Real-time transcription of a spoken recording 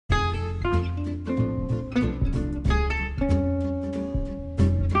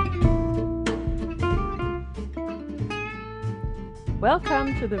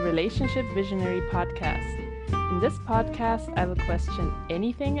Welcome to the Relationship Visionary Podcast. In this podcast, I will question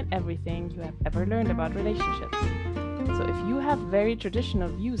anything and everything you have ever learned about relationships. So if you have very traditional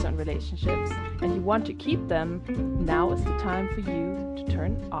views on relationships and you want to keep them, now is the time for you to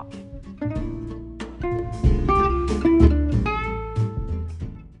turn off.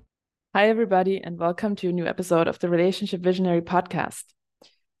 Hi, everybody, and welcome to a new episode of the Relationship Visionary Podcast.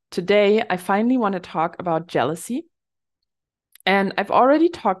 Today, I finally want to talk about jealousy. And I've already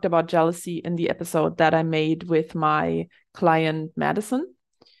talked about jealousy in the episode that I made with my client, Madison.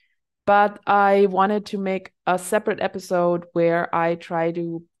 But I wanted to make a separate episode where I try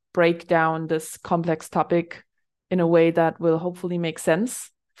to break down this complex topic in a way that will hopefully make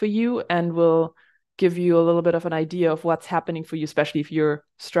sense for you and will give you a little bit of an idea of what's happening for you, especially if you're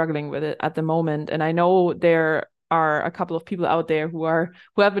struggling with it at the moment. And I know there are a couple of people out there who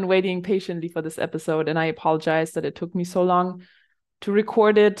have been waiting patiently for this episode, and I apologize that it took me so long to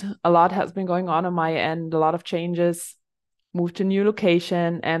record it. A lot has been going on my end, a lot of changes, moved to a new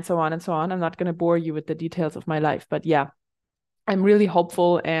location, and so on and so on. I'm not going to bore you with the details of my life, but yeah, I'm really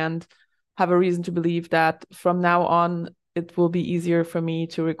hopeful and have a reason to believe that from now on, it will be easier for me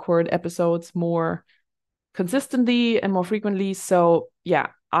to record episodes more consistently and more frequently. So yeah,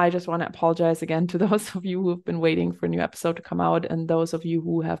 I just want to apologize again to those of you who have been waiting for a new episode to come out, and those of you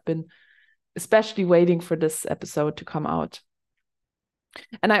who have been especially waiting for this episode to come out.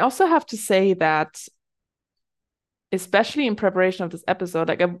 And I also have to say that, especially in preparation of this episode,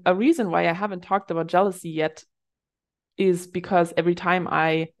 like a reason why I haven't talked about jealousy yet is because every time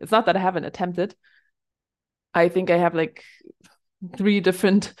it's not that I haven't attempted. I think I have like at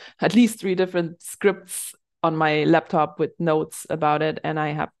least three different scripts on my laptop with notes about it. And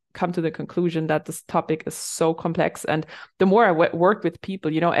I have come to the conclusion that this topic is so complex. And the more I work with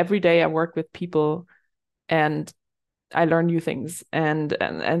people, every day I work with people and I learn new things. And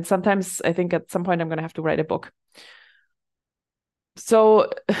sometimes I think at some point I'm going to have to write a book.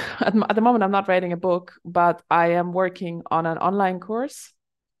 So at the moment, I'm not writing a book, but I am working on an online course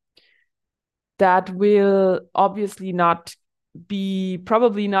that will obviously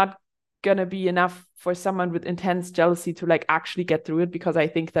probably not going to be enough for someone with intense jealousy to like actually get through it, because I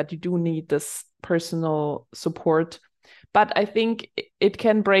think that you do need this personal support. But I think it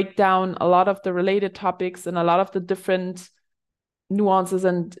can break down a lot of the related topics and a lot of the different nuances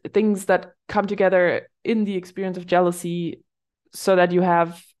and things that come together in the experience of jealousy, so that you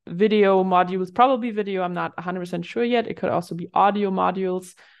have video modules, probably video, I'm not 100% sure yet. It could also be audio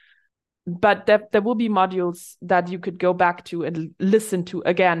modules. But there will be modules that you could go back to and listen to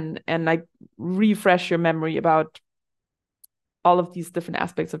again and like refresh your memory about all of these different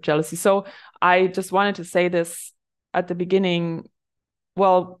aspects of jealousy. So I just wanted to say this at the beginning.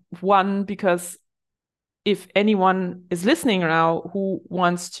 Well, one, because if anyone is listening now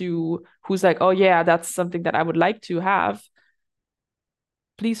who's like, oh yeah, that's something that I would like to have,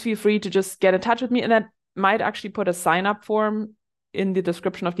 please feel free to just get in touch with me. And that might actually put a sign-up form in the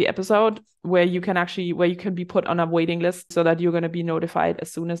description of the episode where you can be put on a waiting list so that you're going to be notified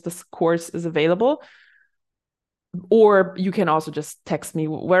as soon as this course is available. Or you can also just text me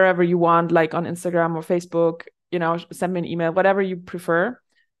wherever you want, like on Instagram or Facebook, send me an email, whatever you prefer,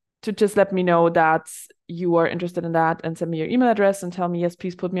 to just let me know that you are interested in that, and send me your email address and tell me, yes,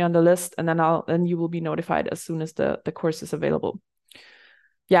 please put me on the list. And then you will be notified as soon as the course is available.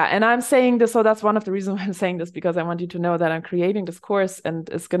 Yeah, and I'm saying this, so that's one of the reasons why I'm saying this, because I want you to know that I'm creating this course and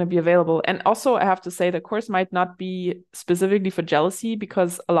it's going to be available. And also, I have to say the course might not be specifically for jealousy,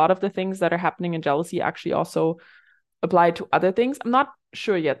 because a lot of the things that are happening in jealousy actually also apply to other things. I'm not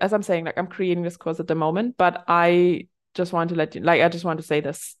sure yet. As I'm saying, like, I'm creating this course at the moment, but I just want to I just want to say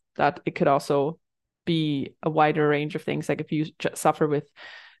this, that it could also be a wider range of things. Like if you suffer with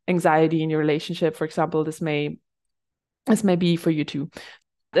anxiety in your relationship, for example, this may be for you too.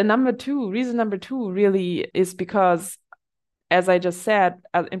 Reason number two really is because, as I just said,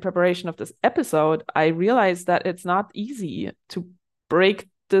 in preparation of this episode, I realized that it's not easy to break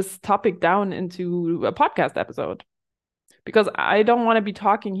this topic down into a podcast episode, because I don't want to be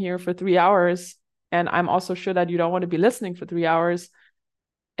talking here for 3 hours. And I'm also sure that you don't want to be listening for 3 hours.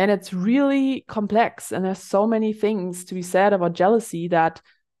 And it's really complex. And there's so many things to be said about jealousy that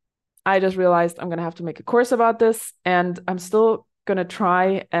I just realized I'm going to have to make a course about this. And I'm still going to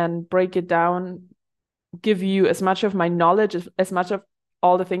try and break it down, give you as much of my knowledge, as much of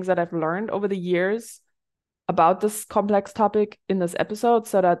all the things that I've learned over the years about this complex topic in this episode,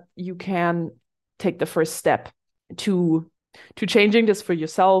 so that you can take the first step to changing this for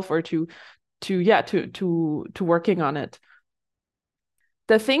yourself, or to working on it.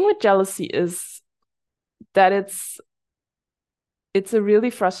 The thing with jealousy is that it's a really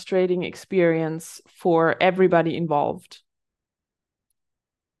frustrating experience for everybody involved.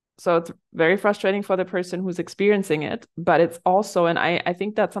 So it's very frustrating for the person who's experiencing it, but it's also, and I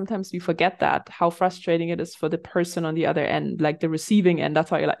think that sometimes we forget that, how frustrating it is for the person on the other end, like the receiving end.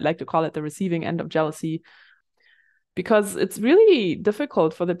 That's why I like to call it the receiving end of jealousy, because it's really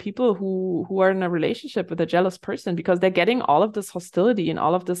difficult for the people who are in a relationship with a jealous person, because they're getting all of this hostility and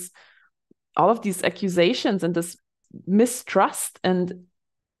all of these accusations and this mistrust, and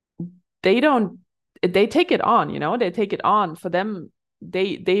they take it on, they take it on. For them,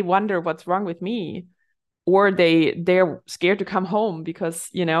 they wonder what's wrong with me, or they're scared to come home because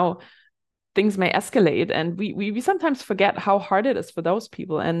things may escalate, and we sometimes forget how hard it is for those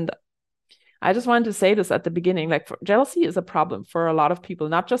people. And I just wanted to say this at the beginning, like, jealousy is a problem for a lot of people,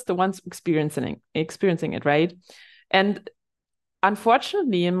 not just the ones experiencing it, right? And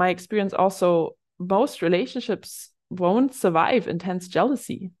unfortunately, in my experience also, most relationships won't survive intense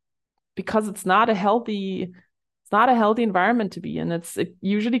jealousy, because it's not a healthy environment to be in. It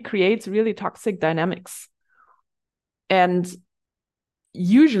usually creates really toxic dynamics. And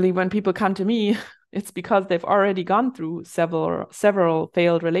usually when people come to me, it's because they've already gone through several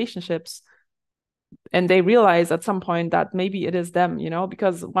failed relationships, and they realize at some point that maybe it is them,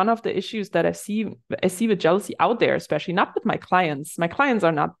 because one of the issues that I see with jealousy out there, especially not with my clients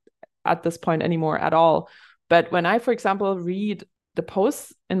are not at this point anymore at all. But when I, for example, read the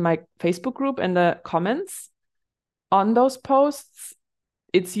posts in my Facebook group and the comments on those posts,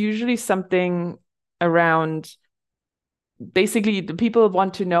 it's usually something around, basically, the people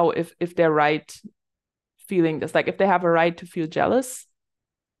want to know if they're right feeling this, like if they have a right to feel jealous.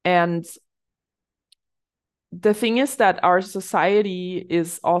 And the thing is that our society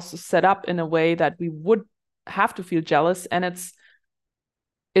is also set up in a way that we would have to feel jealous, and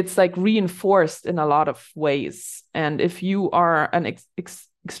it's like reinforced in a lot of ways. And if you are an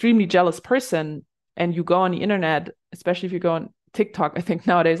extremely jealous person and you go on the internet, especially if you go on TikTok, I think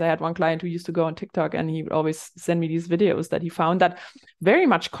nowadays, I had one client who used to go on TikTok, and he would always send me these videos that he found that very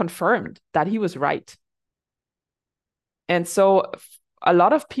much confirmed that he was right. And so a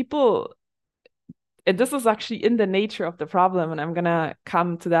lot of people, and this is actually in the nature of the problem, and I'm going to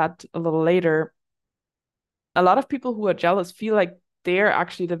come to that a little later, a lot of people who are jealous feel like they're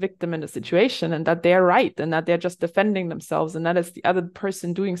actually the victim in the situation, and that they're right, and that they're just defending themselves, and that is the other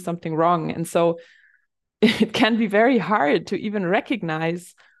person doing something wrong. And so it can be very hard to even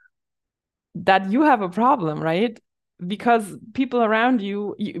recognize that you have a problem, right? Because people around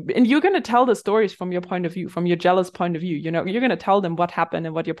you, and you're going to tell the stories from your point of view, from your jealous point of view. You're going to tell them what happened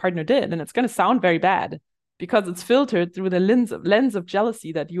and what your partner did, and it's going to sound very bad because it's filtered through the lens of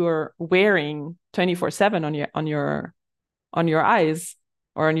jealousy that you are wearing 24/7 on your eyes,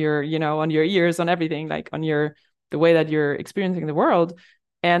 or on your on your ears, on everything, like on the way that you're experiencing the world.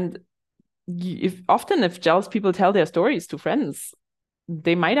 And if jealous people tell their stories to friends,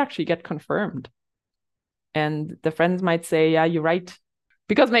 they might actually get confirmed. And the friends might say, yeah, you're right,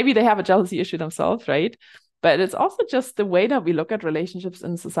 because maybe they have a jealousy issue themselves, right? But it's also just the way that we look at relationships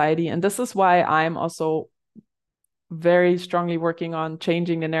in society. And this is why I'm also very strongly working on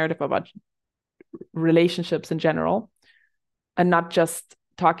changing the narrative about relationships in general, and not just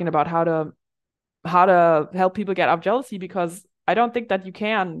talking about how to help people get out of jealousy, because I don't think that you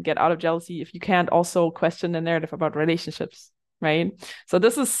can get out of jealousy if you can't also question the narrative about relationships, right? So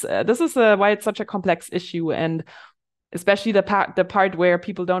this is why it's such a complex issue, and especially the part where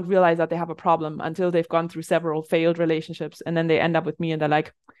people don't realize that they have a problem until they've gone through several failed relationships, and then they end up with me and they're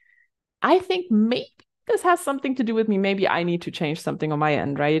like, I think maybe this has something to do with me. Maybe I need to change something on my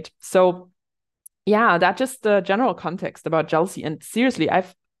end, right? So yeah, that's just the general context about jealousy. And seriously, I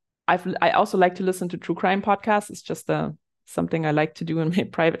also like to listen to true crime podcasts. It's just something I like to do in my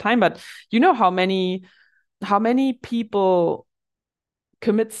private time. But you know how many people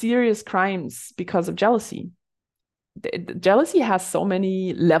commit serious crimes because of jealousy? Jealousy has so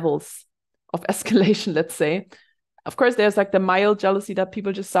many levels of escalation, let's say. Of course, there's like the mild jealousy that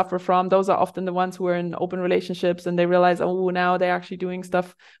people just suffer from. Those are often the ones who are in open relationships and they realize, oh, now they're actually doing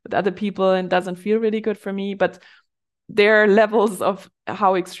stuff with other people and doesn't feel really good for me. But there are levels of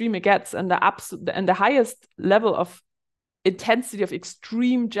how extreme it gets, and the highest level of intensity of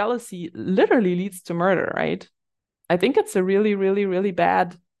extreme jealousy literally leads to murder, right? I think it's a really, really, really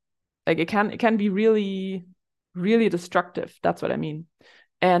bad, like it can be really, really destructive. That's what I mean.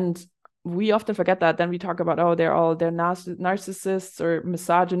 And we often forget that. Then we talk about, oh, they're narcissists or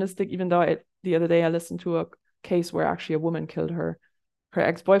misogynistic, even though the other day I listened to a case where actually a woman killed her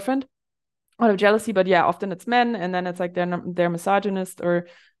ex-boyfriend out of jealousy. But yeah, often it's men, and then it's like they're misogynist, or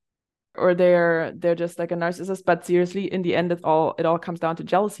or they're just like a narcissist. But seriously, in the end, it all comes down to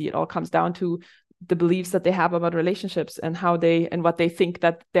jealousy. It all comes down to the beliefs that they have about relationships and how they and what they think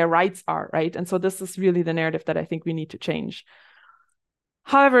that their rights are, right? And so this is really the narrative that I think we need to change.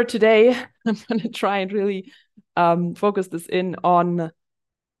 However, today I'm going to try and really focus this in on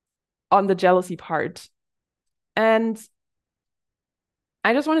the jealousy part. And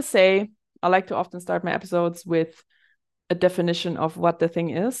I just want to say, I like to often start my episodes with a definition of what the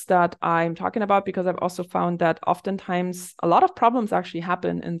thing is that I'm talking about, because I've also found that oftentimes a lot of problems actually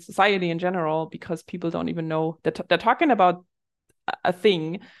happen in society in general because people don't even know that they're talking about a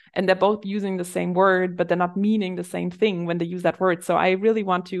thing and they're both using the same word, but they're not meaning the same thing when they use that word. So I really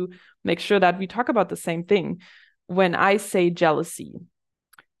want to make sure that we talk about the same thing. When I say jealousy,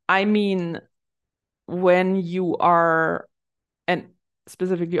 I mean when you are, and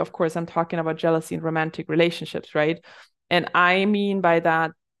specifically, of course, I'm talking about jealousy in romantic relationships, right? And I mean by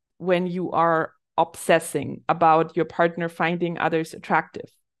that, when you are obsessing about your partner finding others attractive,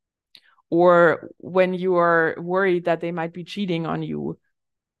 or when you are worried that they might be cheating on you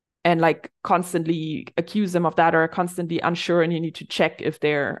and like constantly accuse them of that, or constantly unsure and you need to check if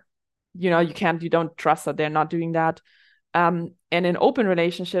they're, you don't trust that they're not doing that. And in open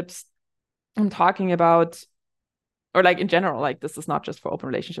relationships, I'm talking about, or like in general, like this is not just for open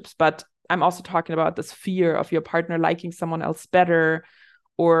relationships, but I'm also talking about this fear of your partner liking someone else better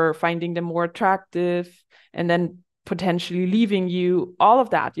or finding them more attractive and then potentially leaving you, all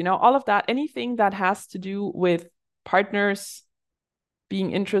of that, anything that has to do with partners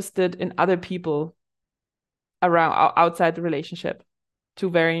being interested in other people around outside the relationship to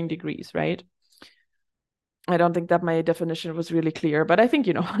varying degrees, right? I don't think that my definition was really clear, but I think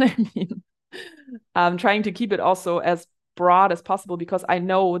you know what I mean. I'm trying to keep it also as broad as possible because I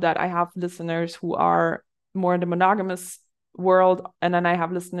know that I have listeners who are more in the monogamous world, and then I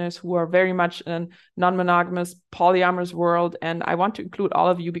have listeners who are very much in non-monogamous, polyamorous world, and I want to include all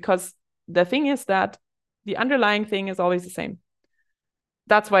of you because the thing is that the underlying thing is always the same.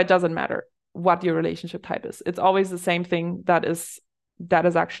 That's why it doesn't matter what your relationship type is. It's always the same thing that is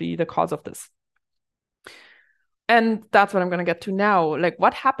actually the cause of this. And that's what I'm going to get to now. Like,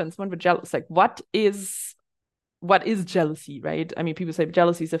 what happens when we're jealous? Like, what is jealousy, right? I mean, people say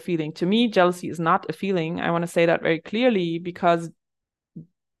jealousy is a feeling. To me, jealousy is not a feeling. I want to say that very clearly because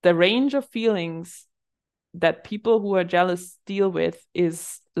the range of feelings that people who are jealous deal with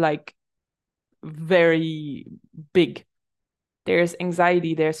is like very big. There's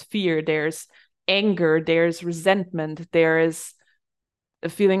anxiety, there's fear, there's anger, there's resentment, there is a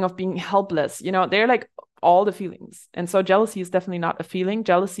feeling of being helpless. They're like all the feelings. And so jealousy is definitely not a feeling.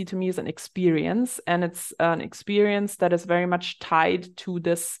 Jealousy to me is an experience, and it's an experience that is very much tied to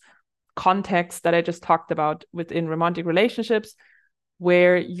this context that I just talked about within romantic relationships,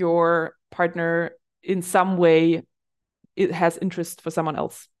 where your partner in some way it has interest for someone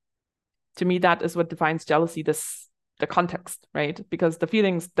else. To me, that is what defines jealousy, the context, right? Because the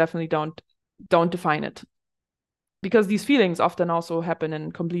feelings definitely don't define it. Because these feelings often also happen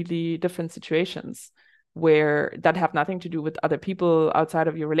in completely different situations where that have nothing to do with other people outside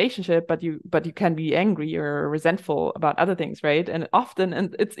of your relationship, but you can be angry or resentful about other things, right? And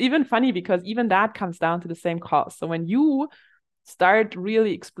it's even funny because even that comes down to the same cause. So when you start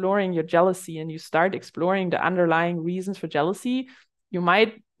really exploring your jealousy and you start exploring the underlying reasons for jealousy, you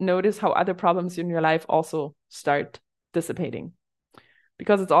might notice how other problems in your life also start dissipating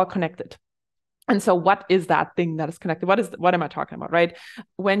because it's all connected. And so what is that thing that is connected? What am I talking about, right?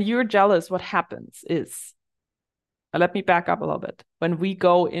 When you're jealous, what happens is, let me back up a little bit. When we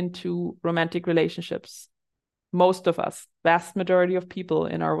go into romantic relationships, most of us, vast majority of people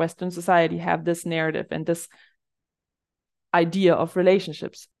in our Western society have this narrative and this idea of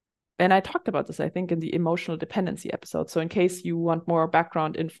relationships. And I talked about this, I think, in the emotional dependency episode. So in case you want more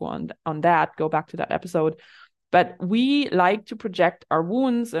background info on that, go back to that episode. But we like to project our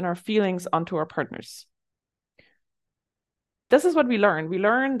wounds and our feelings onto our partners. This is what we learn. We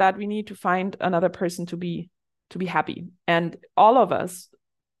learn that we need to find another person to be happy. And all of us,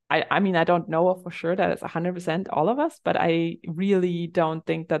 I mean, I don't know for sure that it's 100% all of us, but I really don't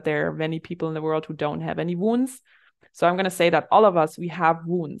think that there are many people in the world who don't have any wounds. So I'm going to say that all of us, we have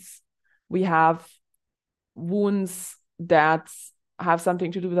wounds. We have wounds that have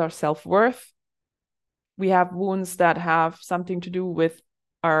something to do with our self-worth. We have wounds that have something to do with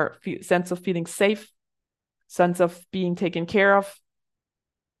our sense of feeling safe, sense of being taken care of.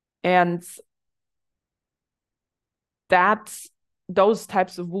 And those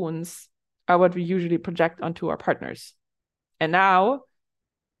types of wounds are what we usually project onto our partners. And now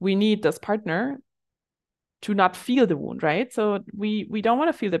we need this partner to not feel the wound, right? So we don't want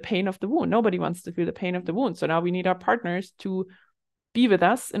to feel the pain of the wound. Nobody wants to feel the pain of the wound. So now we need our partners to be with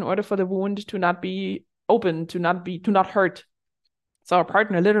us in order for the wound to not be open, to not hurt. So our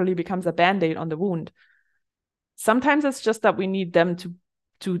partner literally becomes a band-aid on the wound. Sometimes it's just that we need them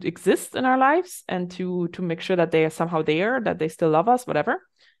to exist in our lives and to make sure that they are somehow there, that they still love us, whatever.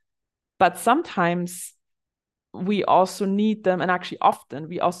 But sometimes we also need them, and actually often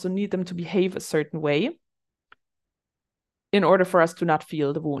we also need them to behave a certain way in order for us to not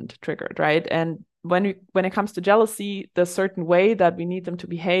feel the wound triggered, right? And when it comes to jealousy, the certain way that we need them to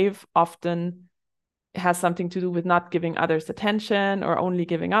behave often has something to do with not giving others attention, or only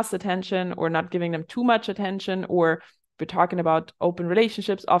giving us attention, or not giving them too much attention. Or if we're talking about open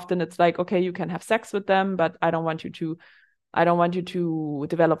relationships, often it's like, okay, you can have sex with them, but I don't want you to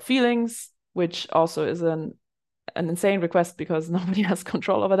develop feelings, which also is an insane request because nobody has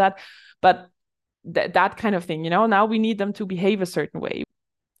control over that. But that kind of thing, now we need them to behave a certain way.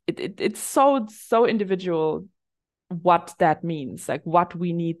 It's so individual what that means, like what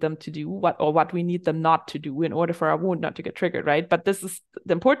we need them to do, what we need them not to do in order for our wound not to get triggered, right? But this is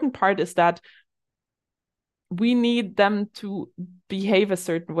the important part, is that we need them to behave a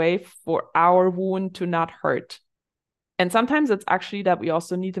certain way for our wound to not hurt. And sometimes it's actually that we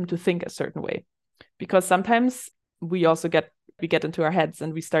also need them to think a certain way, because sometimes we also get into our heads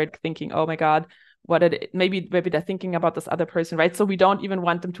and we start thinking, oh my God, maybe they're thinking about this other person, right? So we don't even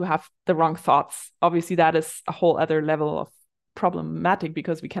want them to have the wrong thoughts. Obviously, that is a whole other level of problematic,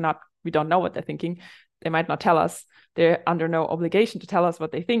 because we don't know what they're thinking. They might not tell us. They're under no obligation to tell us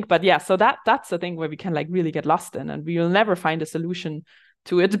what they think. But yeah, so that's the thing where we can like really get lost in, and we will never find a solution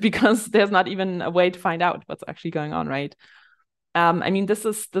to it because there's not even a way to find out what's actually going on, right? I mean, this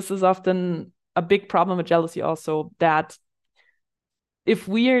is often a big problem with jealousy also, that if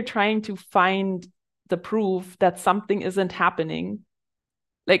we are trying to find the proof that something isn't happening,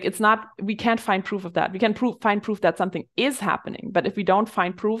 like we can't find proof of that. We can find proof that something is happening. But if we don't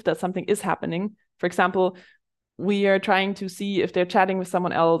find proof that something is happening, for example, we are trying to see if they're chatting with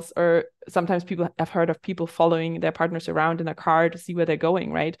someone else, or sometimes I've heard of people following their partners around in a car to see where they're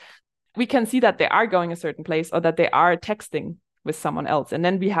going, right? We can see that they are going a certain place, or that they are texting with someone else. And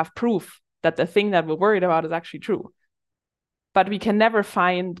then we have proof that the thing that we're worried about is actually true. But we can never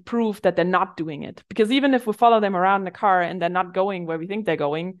find proof that they're not doing it. Because even if we follow them around in the car and they're not going where we think they're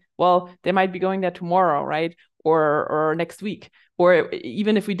going, well, they might be going there tomorrow, right? Or next week. Or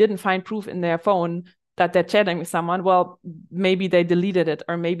even if we didn't find proof in their phone that they're chatting with someone, well, maybe they deleted it,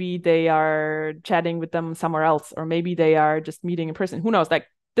 or maybe they are chatting with them somewhere else, or maybe they are just meeting in person. Who knows? Like,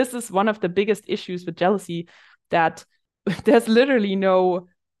 this is one of the biggest issues with jealousy, that there's literally no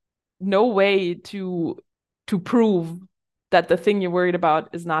way to prove that the thing you're worried about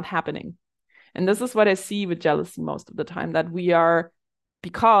is not happening. And this is what I see with jealousy most of the time, that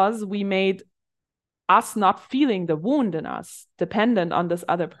because we made us not feeling the wound in us dependent on this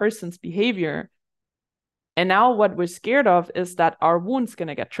other person's behavior. And now what we're scared of is that our wound's going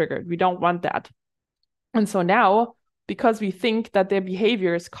to get triggered. We don't want that. And so now, because we think that their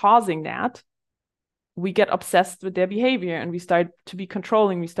behavior is causing that, we get obsessed with their behavior and we start to be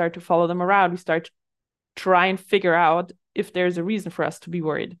controlling. We start to follow them around. We start to try and figure out if there's a reason for us to be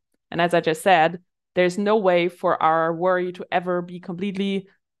worried. And as I just said, there's no way for our worry to ever be completely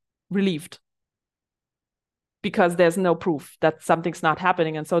relieved, because there's no proof that something's not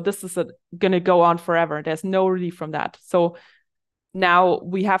happening. And so this is going to go on forever. There's no relief from that. So now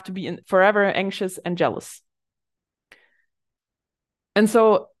we have to be forever anxious and jealous. And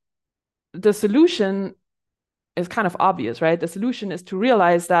so the solution is kind of obvious, right? The solution is to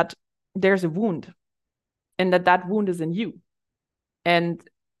realize that there's a wound, and that wound is in you. And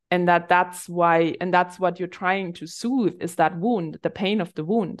that's why, and that's what you're trying to soothe, is that wound, the pain of the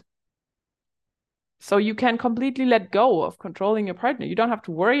wound. So you can completely let go of controlling your partner. You don't have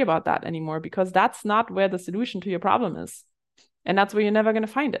to worry about that anymore, because that's not where the solution to your problem is. And that's where you're never going to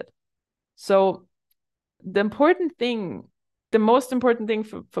find it. So the most important thing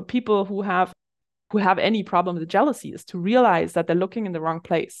for people who have any problem with jealousy is to realize that they're looking in the wrong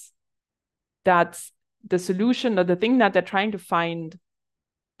place. That the solution, or the thing that they're trying to find,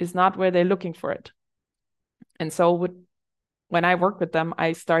 is not where they're looking for it. And so when I work with them,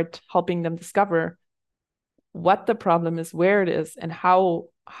 I start helping them discover what the problem is, where it is, and how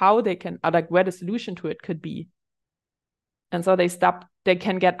they can, like, where the solution to it could be. And so they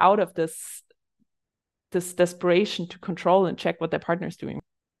can get out of this desperation to control and check what their partner's doing.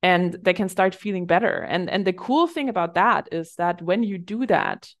 And they can start feeling better. And the cool thing about that is that when you do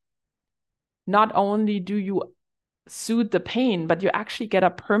that, not only do you soothe the pain, but you actually get a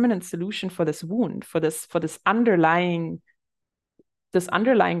permanent solution for this wound, for this underlying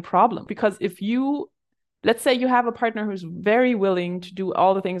problem. Because if you, let's say you have a partner who's very willing to do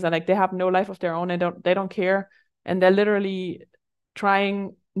all the things, and like they have no life of their own, and they don't care, and they're literally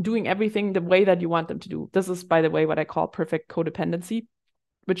doing everything the way that you want them to do. This is, by the way, what I call perfect codependency,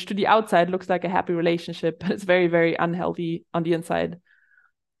 which to the outside looks like a happy relationship, but it's very, very unhealthy on the inside.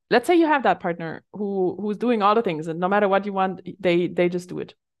 Let's say you have that partner who's doing all the things, and no matter what you want, they just do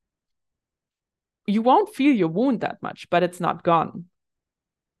it. You won't feel your wound that much, but it's not gone.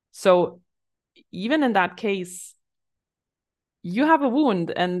 So even in that case, you have a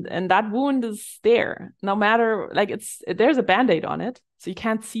wound, and that wound is there. No matter, like, there's a Band-Aid on it, so you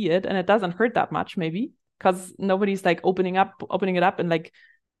can't see it, and it doesn't hurt that much, maybe, because nobody's like opening it up and like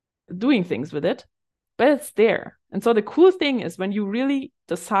doing things with it, but it's there. And so the cool thing is when you really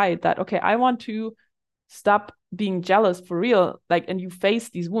decide that, okay, I want to stop being jealous for real, like, and you face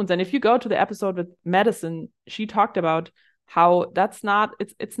these wounds. And if you go to the episode with Madison, she talked about how it's not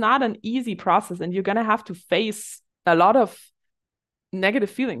an easy process, and you're going to have to face a lot of negative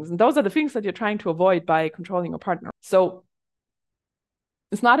feelings. And those are the things that you're trying to avoid by controlling your partner. So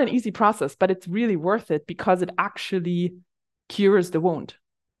it's not an easy process, but it's really worth it because it actually cures the wound.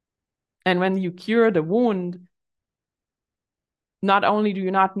 And when you cure the wound, not only do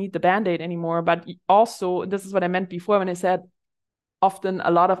you not need the Band-Aid anymore, but also, this is what I meant before when I said often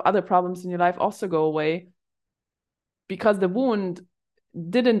a lot of other problems in your life also go away, because the wound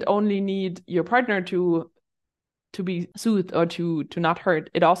didn't only need your partner to be soothed or to not hurt.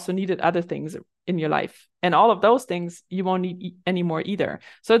 It also needed other things in your life. And all of those things you won't need anymore either.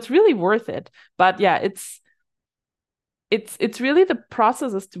 So it's really worth it. But yeah, it's really the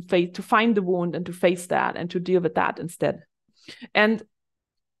process is to find the wound and to face that and to deal with that instead. And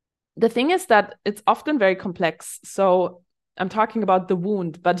the thing is that it's often very complex. So I'm talking about the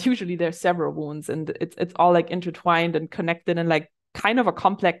wound, but usually there's several wounds, and it's all like intertwined and connected and like kind of a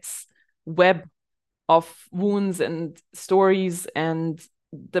complex web of wounds and stories. And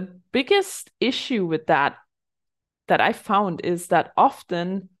the biggest issue with that I found is that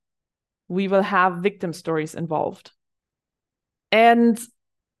often we will have victim stories involved. And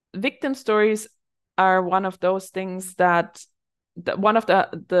victim stories are one of those things that one of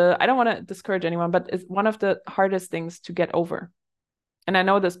the I don't want to discourage anyone, but it's one of the hardest things to get over. And I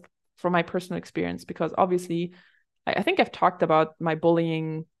know this from my personal experience, because obviously I think I've talked about my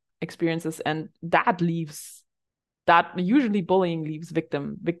bullying experiences, and that usually bullying leaves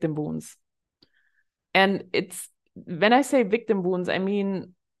victim wounds. And it's, when I say victim wounds, I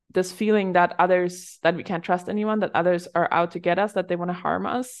mean this feeling that we can't trust anyone, that others are out to get us, that they want to harm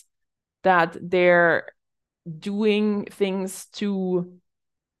us, that they're doing things to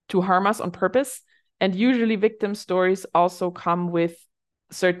harm us on purpose. And usually victim stories also come with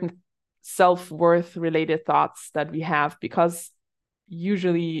certain self-worth related thoughts that we have, because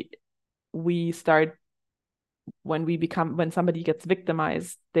usually we start, when somebody gets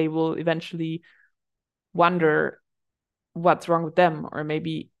victimized, they will eventually wonder what's wrong with them, or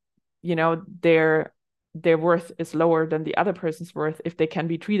maybe, their worth is lower than the other person's worth if they can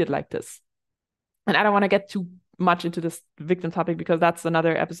be treated like this. And I don't want to get too much into this victim topic, because that's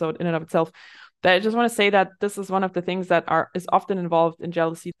another episode in and of itself. But I just want to say that this is one of the things that is often involved in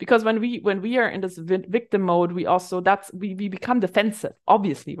jealousy, because when we are in this victim mode, we become defensive,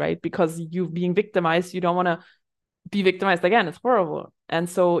 obviously, right? Because you're being victimized, you don't want to be victimized again. It's horrible. And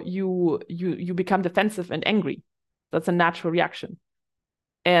so you become defensive and angry. That's a natural reaction.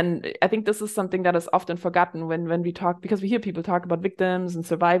 And I think this is something that is often forgotten when we talk, because we hear people talk about victims and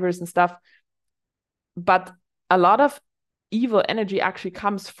survivors and stuff. But a lot of evil energy actually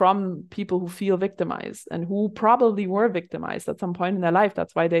comes from people who feel victimized and who probably were victimized at some point in their life.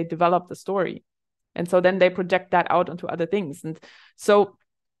 That's why they developed the story. And so then they project that out onto other things. And so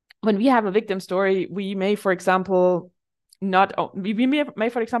when we have a victim story, we may, for example, not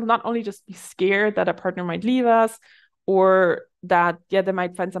only just be scared that a partner might leave us, or that, they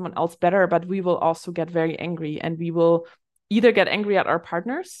might find someone else better, but we will also get very angry, and we will either get angry at our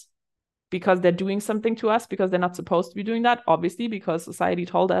partners because they're doing something to us, because they're not supposed to be doing that, obviously, because society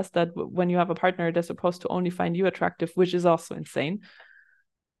told us that when you have a partner, they're supposed to only find you attractive, which is also insane.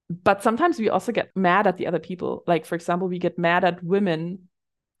 But sometimes we also get mad at the other people. Like, for example, we get mad at women.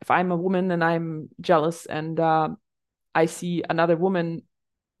 If I'm a woman and I'm jealous, and I see another woman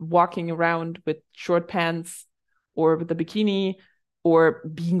walking around with short pants or with a bikini, or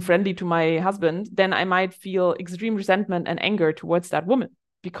being friendly to my husband, then I might feel extreme resentment and anger towards that woman,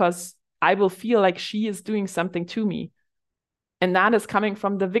 because I will feel like she is doing something to me. And that is coming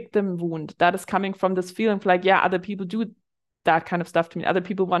from the victim wound. That is coming from this feeling of like, yeah, other people do that kind of stuff to me. Other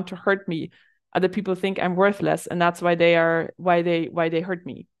people want to hurt me. Other people think I'm worthless, and that's why they hurt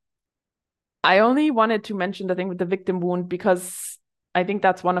me. I only wanted to mention the thing with the victim wound because I think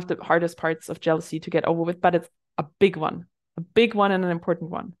that's one of the hardest parts of jealousy to get over with, but it's a big one and an important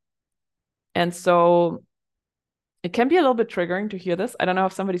one. And so it can be a little bit triggering to hear this. I don't know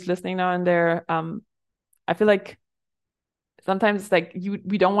if somebody's listening now and they're, I feel like sometimes it's like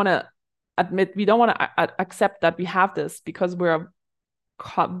we don't want to admit, we don't want to accept that we have this because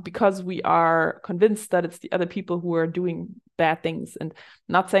we are convinced that it's the other people who are doing bad things. And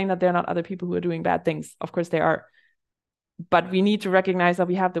not saying that there are not other people who are doing bad things. Of course there are. But we need to recognize that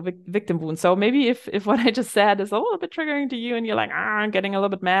we have the victim wound. So maybe if what I just said is a little bit triggering to you and you're like, I'm getting a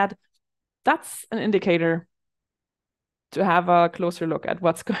little bit mad, that's an indicator to have a closer look at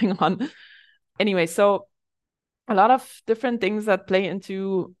what's going on. Anyway, so a lot of different things that play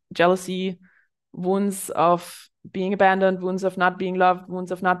into jealousy, wounds of being abandoned, wounds of not being loved,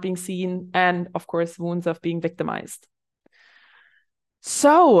 wounds of not being seen, and of course, wounds of being victimized.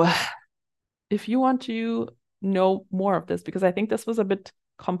 So if you want to know more of this, because I think this was a bit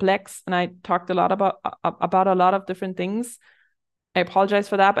complex and I talked a lot about a lot of different things, I apologize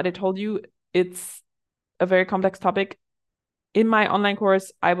for that, but I told you it's a very complex topic. In my online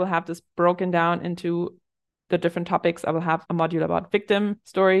course, I will have this broken down into the different topics. I will have a module about victim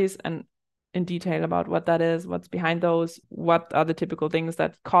stories and in detail about what that is, what's behind those, what are the typical things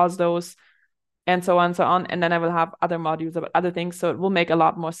that cause those, and so on and so on. And then I will have other modules about other things. So it will make a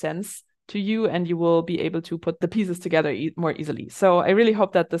lot more sense to you and you will be able to put the pieces together more easily. So I really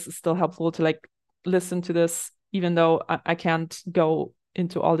hope that this is still helpful to like listen to this, even though I can't go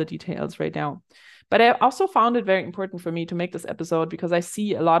into all the details right now. But I also found it very important for me to make this episode because I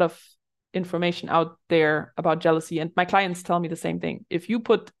see a lot of information out there about jealousy. And my clients tell me the same thing. If you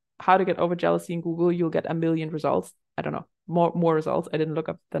put how to get over jealousy in Google, you'll get 1 million results. I don't know, more results. I didn't look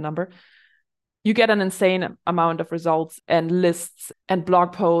up the number. You get an insane amount of results and lists and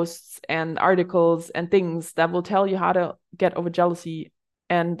blog posts and articles and things that will tell you how to get over jealousy.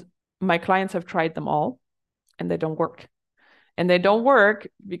 And my clients have tried them all and they don't work. And they don't work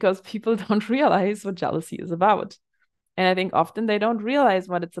because people don't realize what jealousy is about. And I think often they don't realize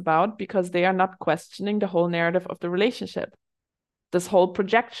what it's about because they are not questioning the whole narrative of the relationship. This whole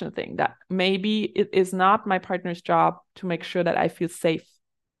projection thing that maybe it is not my partner's job to make sure that I feel safe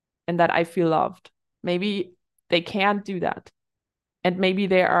and that I feel loved. Maybe they can't do that. And maybe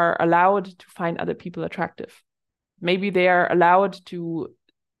they are allowed to find other people attractive. Maybe they are allowed to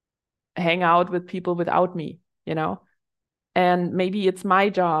hang out with people without me, you know? And maybe it's my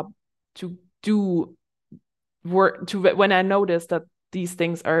job to do work when I notice that these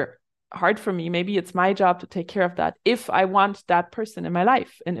things are hard for me. Maybe it's my job to take care of that if I want that person in my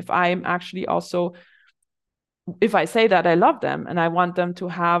life. And if I'm actually also, if I say that I love them and I want them to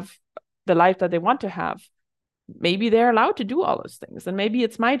have the life that they want to have, maybe they're allowed to do all those things. And maybe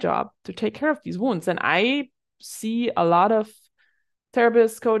it's my job to take care of these wounds. And I see a lot of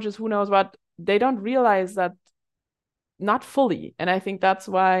therapists, coaches, who knows what, they don't realize that, not fully. And I think that's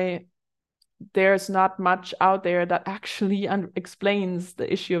why there's not much out there that actually explains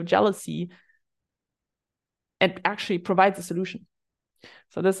the issue of jealousy and actually provides a solution.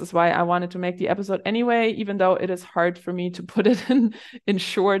 So this is why I wanted to make the episode anyway, even though it is hard for me to put it in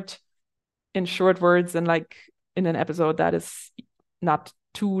short words and like in an episode that is not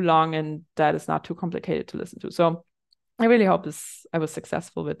too long and that is not too complicated to listen to. So I really hope I was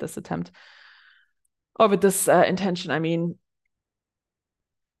successful with this attempt or with this intention. I mean,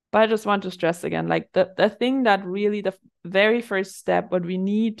 but I just want to stress again, like the thing that really the very first step, what we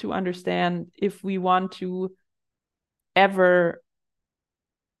need to understand if we want to ever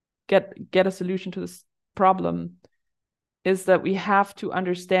get a solution to this problem, is that we have to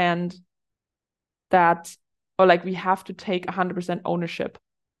understand that, or like we have to take 100% ownership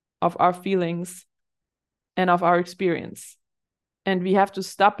of our feelings and of our experience. And we have to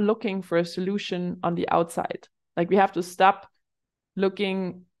stop looking for a solution on the outside. Like we have to stop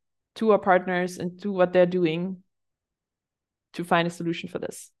looking to our partners and to what they're doing to find a solution for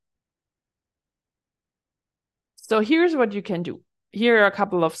this. So here's what you can do. Here are a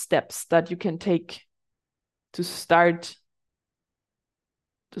couple of steps that you can take to start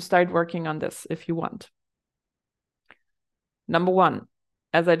working on this if you want. Number one,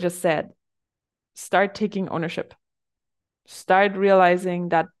 as I just said, start taking ownership. Start realizing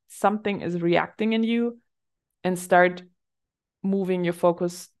that something is reacting in you and start moving your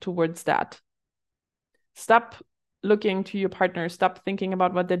focus towards that. Stop looking to your partner, stop thinking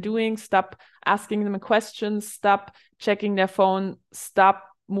about what they're doing, stop asking them questions, stop checking their phone, stop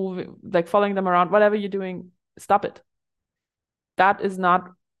moving, like following them around, whatever you're doing, stop it. That is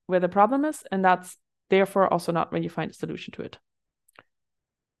not where the problem is, and that's therefore also not where you find a solution to it.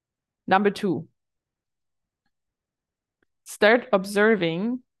 Number 2, start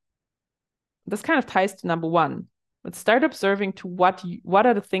observing. This kind of ties to number 1, but start observing to what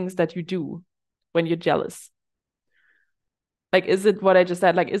are the things that you do when you're jealous. Like, is it what I just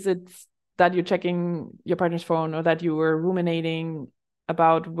said? Like, is it that you're checking your partner's phone, or that you were ruminating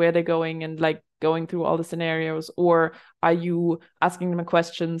about where they're going and like going through all the scenarios, or are you asking them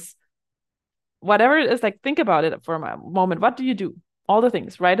questions? Whatever it is, like, think about it for a moment. What do you do? All the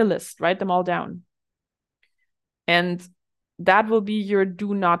things. Write a list. Write them all down. And that will be your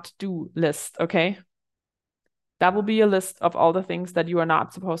do not do list, okay? That will be a list of all the things that you are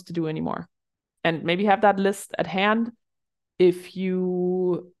not supposed to do anymore. And maybe have that list at hand. If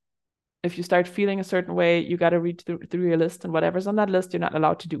you start feeling a certain way, you got to read through your list, and whatever's on that list, you're not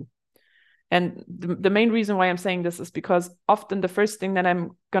allowed to do. And the main reason why I'm saying this is because often the first thing that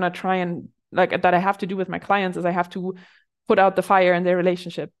I'm going to try and that I have to do with my clients is I have to put out the fire in their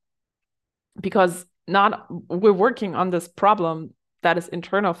relationship, because we're working on this problem that is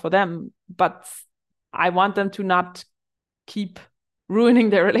internal for them, but I want them to not keep ruining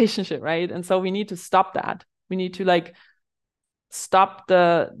their relationship, right? And so we need to stop that. We need to stop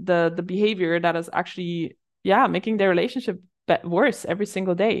the behavior that is actually making their relationship worse every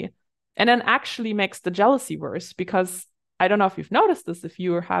single day, and then actually makes the jealousy worse. Because I don't know if you've noticed this, if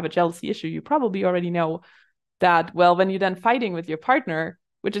you have a jealousy issue, you probably already know that, well, when you're then fighting with your partner,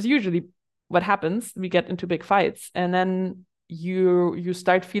 which is usually what happens, we get into big fights, and then you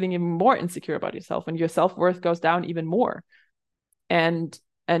start feeling even more insecure about yourself, and your self-worth goes down even more, and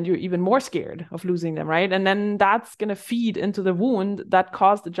you're even more scared of losing them, right? And then that's going to feed into the wound that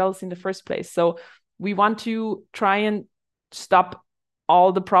caused the jealousy in the first place. So we want to try and stop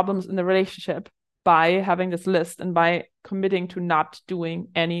all the problems in the relationship by having this list and by committing to not doing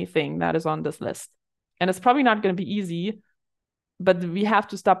anything that is on this list. And it's probably not going to be easy, but we have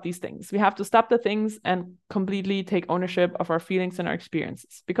to stop these things. We have to stop the things and completely take ownership of our feelings and our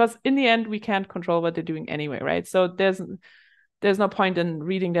experiences, because in the end, we can't control what they're doing anyway, right? So there's no point in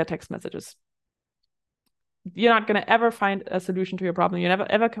reading their text messages. You're not going to ever find a solution to your problem. You're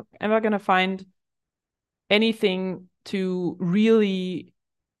never, ever going to find anything to really,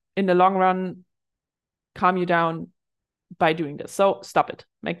 in the long run, calm you down by doing this. So stop it.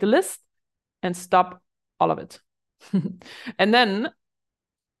 Make the list and stop all of it. And then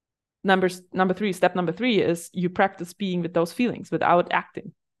step number 3 is you practice being with those feelings without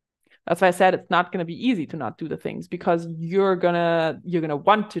acting. That's why I said it's not going to be easy to not do the things, because you're gonna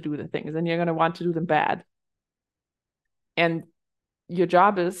want to do the things, and you're gonna want to do them bad. And your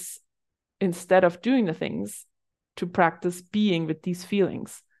job is, instead of doing the things, to practice being with these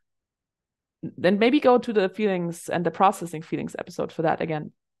feelings. Then maybe go to the feelings and the processing feelings episode for that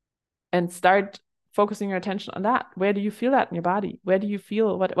again, and start focusing your attention on that. Where do you feel that in your body? Where do you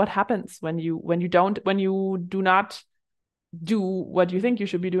feel what happens when you do not do what you think you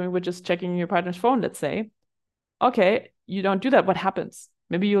should be doing, which is checking your partner's phone, let's say. Okay, you don't do that. What happens?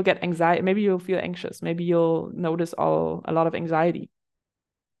 Maybe you'll get anxiety. Maybe you'll feel anxious. Maybe you'll notice a lot of anxiety.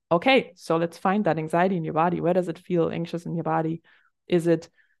 Okay, so let's find that anxiety in your body. Where does it feel anxious in your body? Is it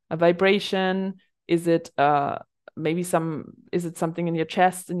a vibration? Is it something in your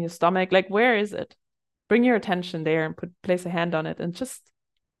chest, in your stomach? Like, where is it? Bring your attention there and place a hand on it, and just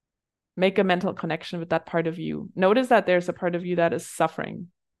make a mental connection with that part of you. Notice that there's a part of you that is suffering,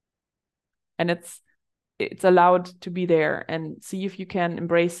 and it's allowed to be there, and see if you can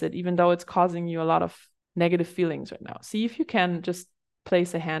embrace it, even though it's causing you a lot of negative feelings right now. See if you can just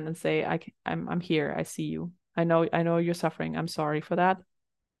place a hand and say, I'm here. I see you. I know you're suffering. I'm sorry for that.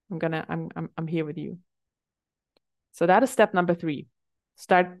 I'm here with you. So that is step number 3.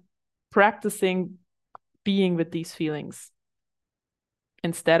 Start practicing being with these feelings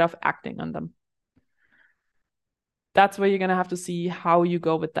instead of acting on them. That's where you're going to have to see how you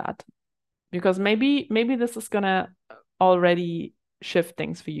go with that. Because maybe this is going to already shift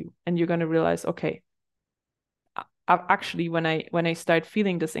things for you, and you're going to realize, okay, actually, when I start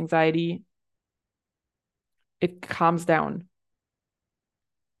feeling this anxiety, it calms down.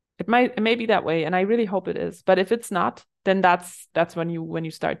 It may be that way, and I really hope it is. But if it's not, then that's when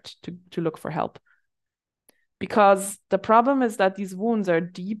you start to look for help. Because the problem is that these wounds are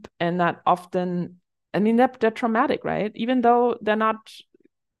deep, and that often, I mean, they're traumatic, right? Even though they're not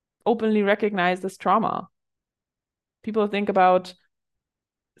openly recognized as trauma. People think about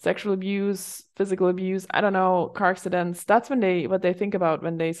sexual abuse, physical abuse, I don't know, car accidents. That's what they think about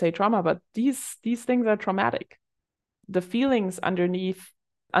when they say trauma. But these things are traumatic. The feelings underneath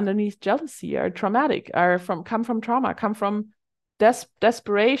jealousy are traumatic, come from trauma, come from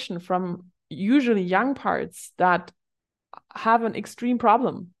desperation, from usually young parts that have an extreme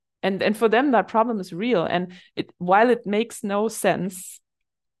problem. And for them, that problem is real. And while it makes no sense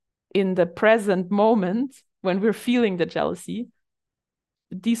in the present moment when we're feeling the jealousy,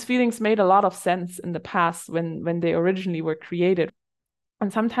 these feelings made a lot of sense in the past when they originally were created.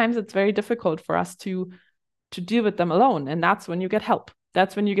 And sometimes it's very difficult for us to deal with them alone. And that's when you get help.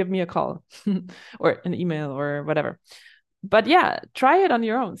 That's when you give me a call or an email or whatever. But yeah, try it on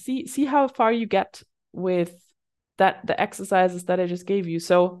your own. See how far you get with the exercises that I just gave you.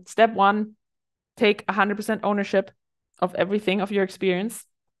 So step 1, take 100% ownership of everything of your experience.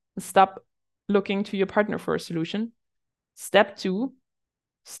 Stop looking to your partner for a solution. Step 2,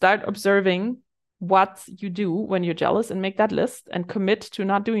 start observing what you do when you're jealous and make that list and commit to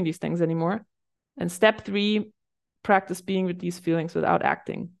not doing these things anymore. And step 3, practice being with these feelings without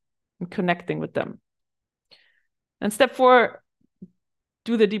acting and connecting with them. And step 4,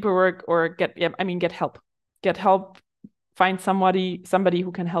 do the deeper work or get help. Get help, find somebody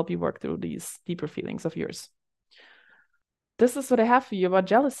who can help you work through these deeper feelings of yours. This is what I have for you about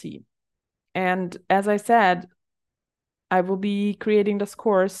jealousy. And as I said, I will be creating this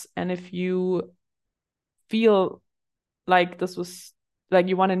course. And if you feel like this was like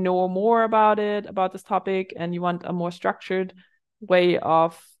you want to know more about this topic, and you want a more structured way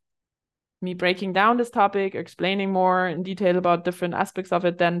of me breaking down this topic, explaining more in detail about different aspects of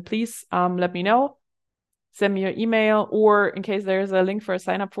it, then please let me know. Send me your email, or in case there's a link for a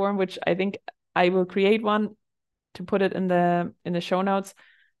sign-up form, which I think I will create one to put it in the show notes,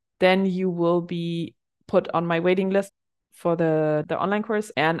 then you will be put on my waiting list for the online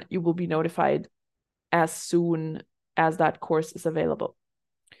course, and you will be notified as soon as that course is available.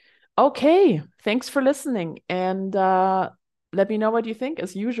 Okay, thanks for listening, and let me know what you think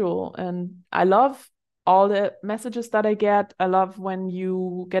as usual. And I love all the messages that I get. I love when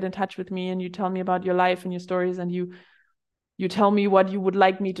you get in touch with me and you tell me about your life and your stories, and you tell me what you would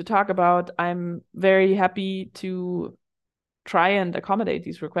like me to talk about. I'm very happy to try and accommodate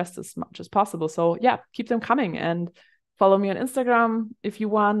these requests as much as possible. So yeah, keep them coming, and follow me on Instagram if you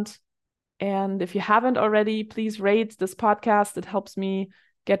want. And if you haven't already, please rate this podcast. It helps me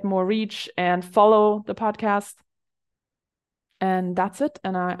get more reach, and follow the podcast. And that's it.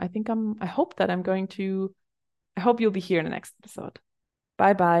 And I hope you'll be here in the next episode.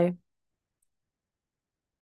 Bye bye.